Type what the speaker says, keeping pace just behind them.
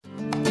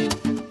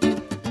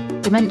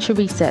dementia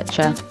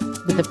researcher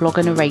with a blog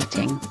and a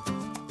rating.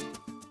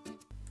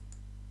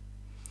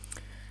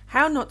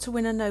 How Not to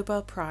Win a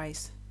Nobel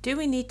Prize. Do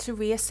we need to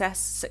reassess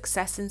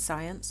success in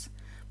science?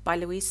 By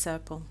Louise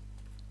Serpell.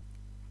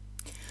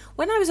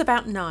 When I was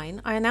about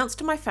 9, I announced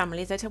to my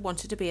family that I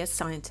wanted to be a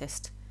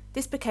scientist.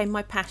 This became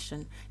my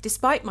passion,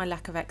 despite my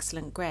lack of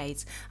excellent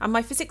grades, and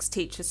my physics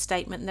teacher's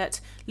statement that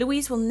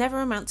Louise will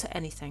never amount to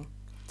anything.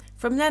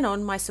 From then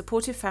on, my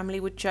supportive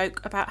family would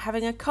joke about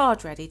having a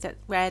card ready that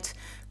read,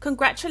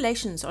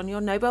 "Congratulations on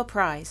your Nobel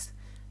Prize."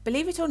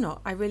 Believe it or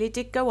not, I really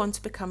did go on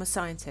to become a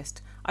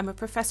scientist. I'm a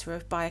professor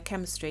of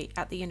biochemistry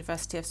at the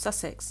University of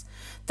Sussex,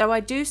 though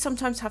I do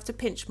sometimes have to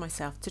pinch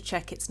myself to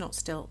check it's not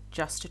still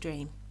just a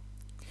dream.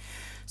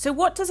 So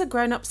what does a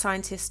grown-up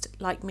scientist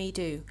like me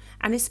do?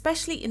 And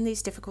especially in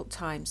these difficult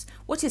times,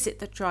 what is it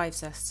that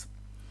drives us?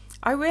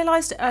 I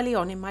realised early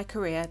on in my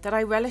career that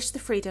I relished the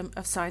freedom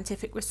of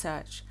scientific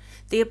research,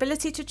 the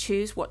ability to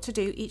choose what to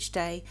do each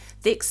day,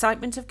 the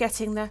excitement of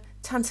getting the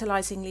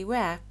tantalisingly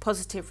rare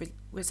positive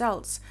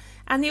results,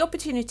 and the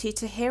opportunity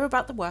to hear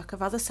about the work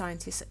of other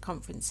scientists at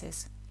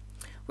conferences.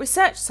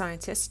 Research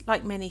scientists,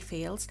 like many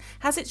fields,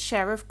 has its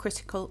share of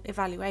critical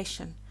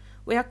evaluation.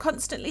 We are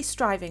constantly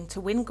striving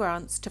to win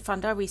grants to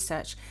fund our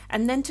research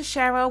and then to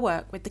share our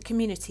work with the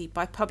community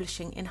by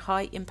publishing in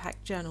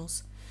high-impact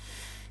journals.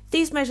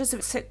 These measures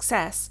of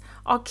success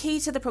are key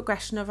to the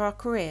progression of our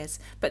careers,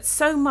 but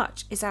so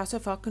much is out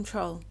of our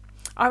control.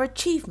 Our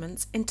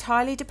achievements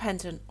entirely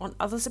dependent on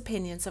others'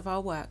 opinions of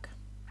our work.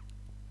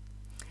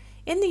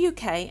 In the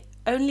UK,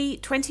 only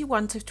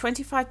 21 to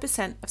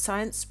 25% of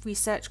science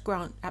research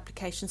grant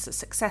applications are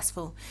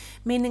successful,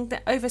 meaning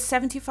that over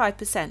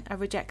 75% are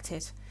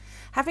rejected.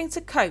 Having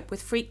to cope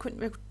with frequent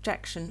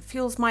rejection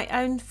fuels my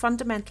own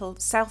fundamental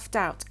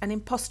self-doubt and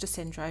imposter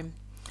syndrome.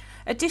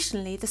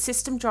 Additionally, the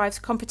system drives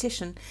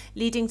competition,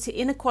 leading to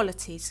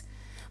inequalities.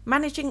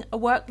 Managing a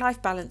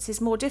work-life balance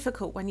is more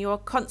difficult when you are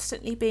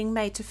constantly being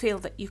made to feel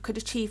that you could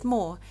achieve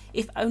more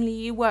if only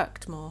you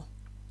worked more.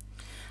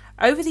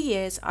 Over the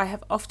years, I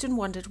have often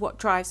wondered what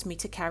drives me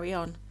to carry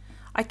on.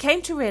 I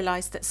came to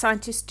realise that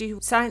scientists do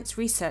science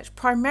research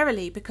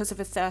primarily because of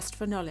a thirst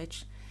for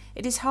knowledge.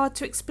 It is hard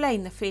to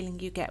explain the feeling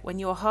you get when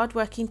your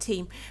hard-working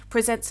team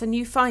presents a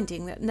new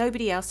finding that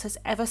nobody else has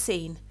ever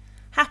seen.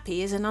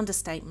 Happy is an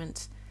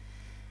understatement.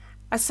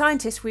 As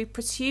scientists, we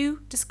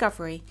pursue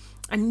discovery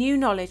and new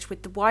knowledge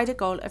with the wider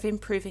goal of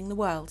improving the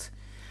world.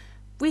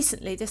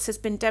 Recently, this has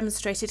been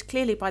demonstrated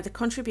clearly by the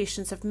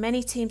contributions of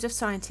many teams of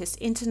scientists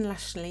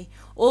internationally,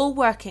 all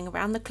working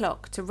around the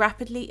clock to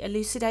rapidly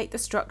elucidate the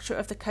structure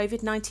of the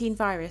COVID-19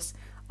 virus,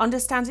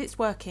 understand its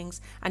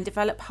workings, and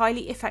develop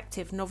highly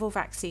effective novel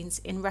vaccines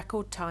in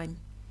record time.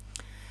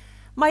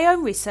 My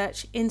own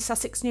research in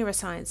Sussex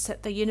Neuroscience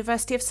at the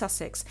University of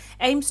Sussex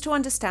aims to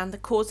understand the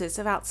causes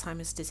of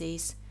Alzheimer's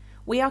disease.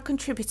 We are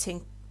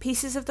contributing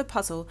pieces of the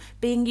puzzle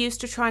being used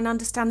to try and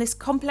understand this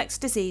complex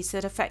disease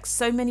that affects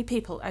so many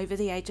people over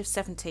the age of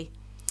 70.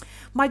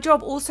 My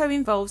job also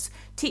involves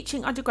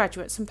teaching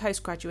undergraduates and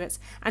postgraduates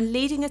and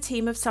leading a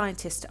team of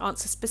scientists to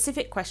answer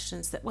specific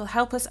questions that will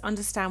help us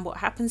understand what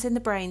happens in the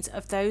brains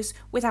of those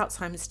with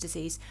Alzheimer's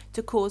disease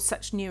to cause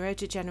such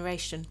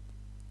neurodegeneration.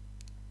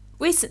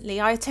 Recently,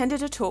 I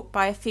attended a talk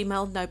by a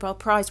female Nobel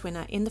Prize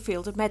winner in the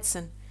field of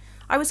medicine.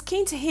 I was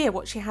keen to hear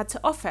what she had to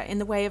offer in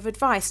the way of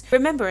advice,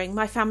 remembering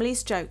my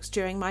family's jokes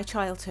during my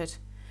childhood.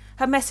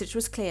 Her message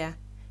was clear.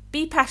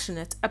 Be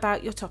passionate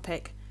about your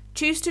topic.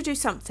 Choose to do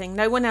something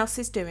no one else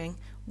is doing.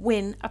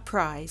 Win a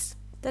prize.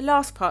 The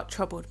last part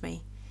troubled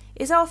me.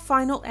 Is our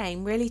final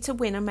aim really to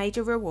win a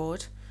major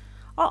reward?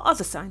 Are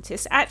other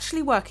scientists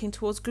actually working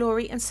towards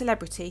glory and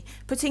celebrity,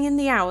 putting in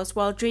the hours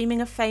while dreaming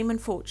of fame and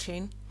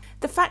fortune?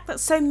 The fact that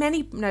so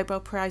many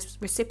Nobel Prize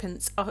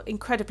recipients are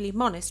incredibly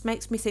modest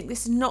makes me think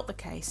this is not the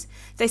case.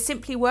 They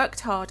simply worked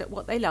hard at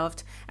what they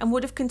loved and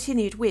would have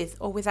continued with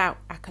or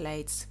without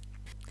accolades.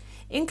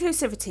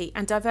 Inclusivity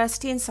and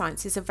diversity in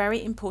science is a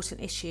very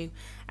important issue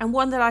and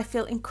one that I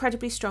feel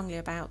incredibly strongly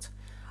about.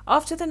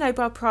 After the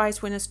Nobel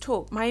Prize winners'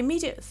 talk, my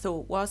immediate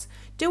thought was,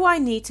 do I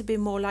need to be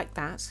more like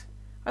that?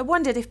 I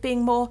wondered if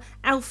being more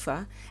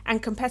alpha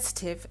and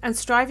competitive and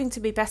striving to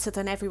be better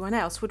than everyone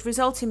else would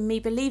result in me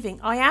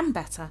believing I am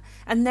better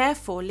and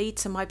therefore lead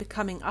to my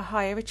becoming a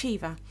higher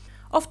achiever.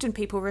 Often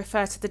people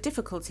refer to the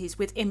difficulties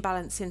with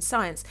imbalance in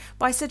science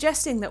by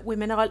suggesting that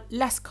women are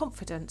less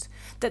confident,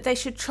 that they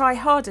should try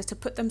harder to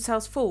put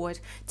themselves forward,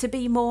 to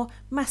be more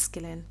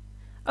masculine.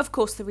 Of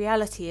course, the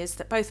reality is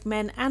that both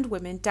men and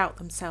women doubt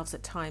themselves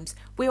at times.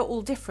 We are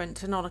all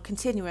different and on a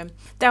continuum.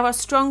 There are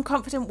strong,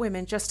 confident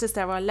women just as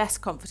there are less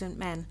confident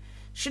men.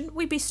 Shouldn't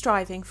we be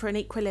striving for an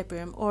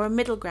equilibrium or a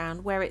middle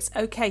ground where it's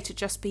okay to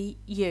just be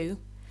you?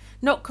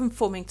 Not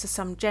conforming to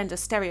some gender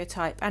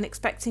stereotype and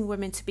expecting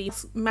women to be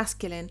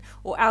masculine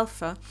or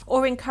alpha,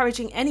 or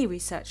encouraging any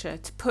researcher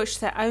to push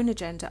their own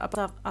agenda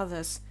above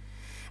others.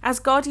 As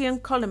Guardian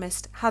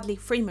columnist Hadley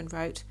Freeman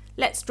wrote,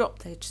 let's drop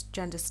the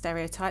gender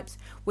stereotypes,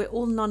 we're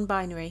all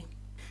non-binary.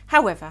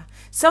 However,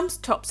 some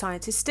top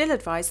scientists still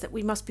advise that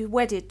we must be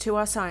wedded to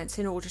our science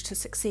in order to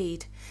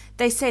succeed.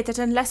 They say that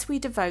unless we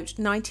devote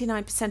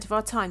 99% of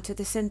our time to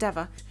this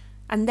endeavour,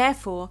 and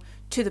therefore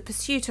to the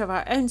pursuit of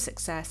our own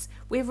success,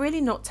 we have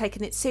really not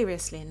taken it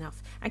seriously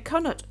enough and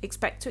cannot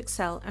expect to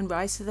excel and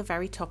rise to the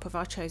very top of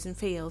our chosen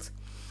field.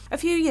 A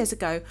few years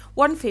ago,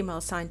 one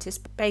female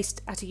scientist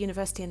based at a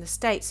university in the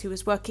States who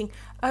was working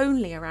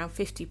only around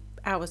 50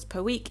 hours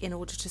per week in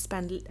order to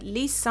spend at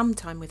least some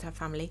time with her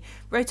family,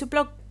 wrote a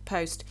blog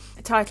post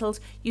titled,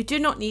 "You do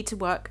not need to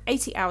work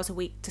 80 hours a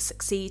week to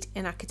succeed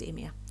in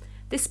academia."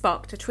 This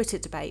sparked a Twitter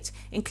debate,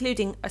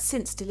 including a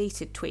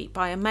since-deleted tweet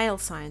by a male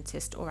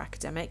scientist or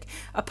academic,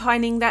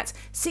 opining that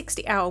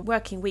 60-hour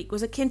working week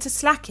was akin to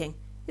slacking.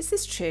 Is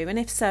this true? And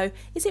if so,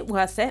 is it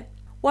worth it?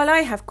 While I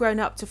have grown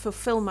up to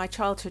fulfil my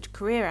childhood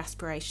career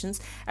aspirations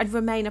and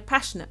remain a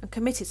passionate and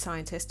committed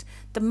scientist,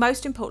 the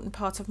most important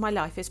part of my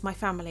life is my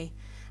family.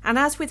 And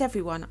as with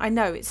everyone, I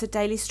know it's a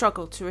daily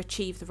struggle to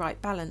achieve the right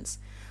balance.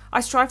 I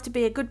strive to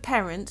be a good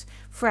parent,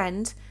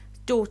 friend,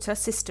 daughter,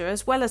 sister,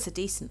 as well as a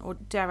decent, or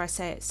dare I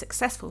say it,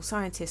 successful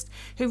scientist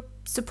who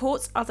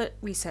supports other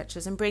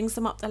researchers and brings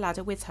them up the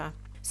ladder with her.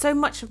 So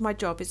much of my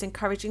job is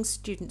encouraging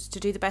students to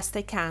do the best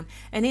they can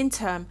and in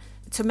turn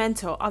to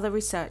mentor other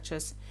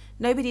researchers.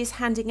 Nobody is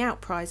handing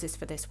out prizes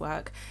for this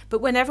work,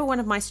 but whenever one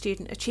of my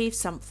students achieves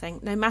something,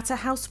 no matter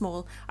how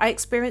small, I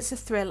experience a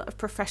thrill of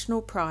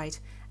professional pride,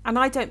 and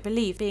I don't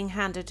believe being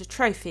handed a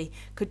trophy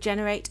could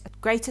generate a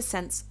greater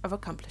sense of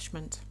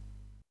accomplishment.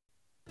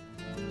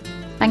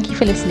 Thank you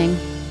for listening.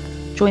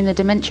 Join the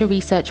Dementia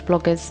Research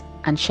bloggers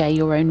and share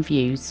your own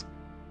views.